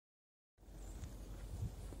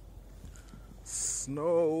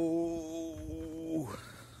Snow.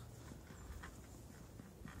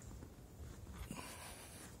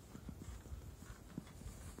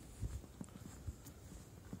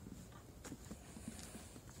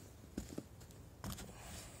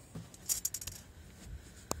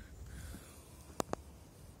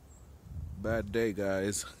 Bad day,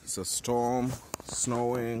 guys. It's a storm,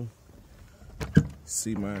 snowing.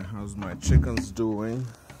 See how's my chickens doing?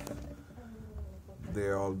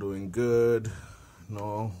 They're all doing good.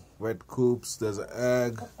 No wet coops. There's an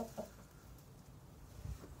egg.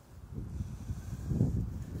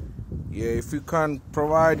 Yeah, if you can't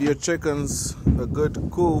provide your chickens a good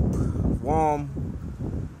coop, warm,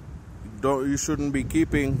 you shouldn't be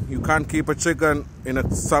keeping. You can't keep a chicken in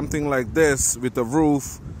something like this with a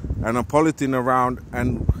roof and a polythene around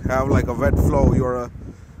and have like a wet floor. You're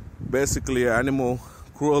basically an animal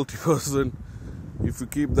cruelty person if you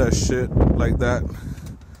keep that shit like that.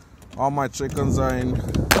 All my chickens are in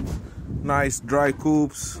nice dry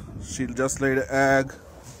coops. She just laid an egg.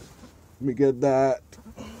 Let me get that.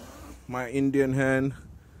 My Indian hen.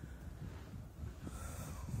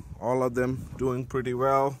 All of them doing pretty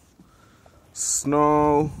well.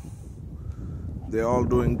 Snow. They're all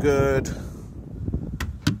doing good.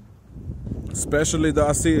 Especially the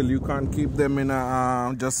Asil. You can't keep them in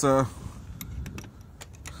a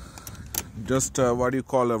what do you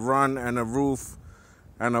call, a run and a roof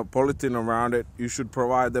and a polythene around it. You should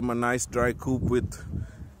provide them a nice dry coop with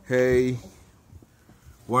hay,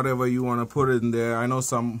 whatever you want to put in there. I know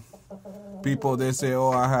some people, they say,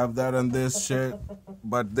 oh, I have that and this shit,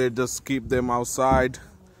 but they just keep them outside,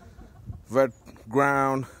 wet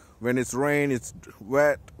ground. When it's rain, it's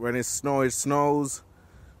wet. When it's snow, it snows.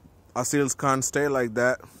 Asils can't stay like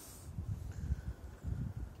that.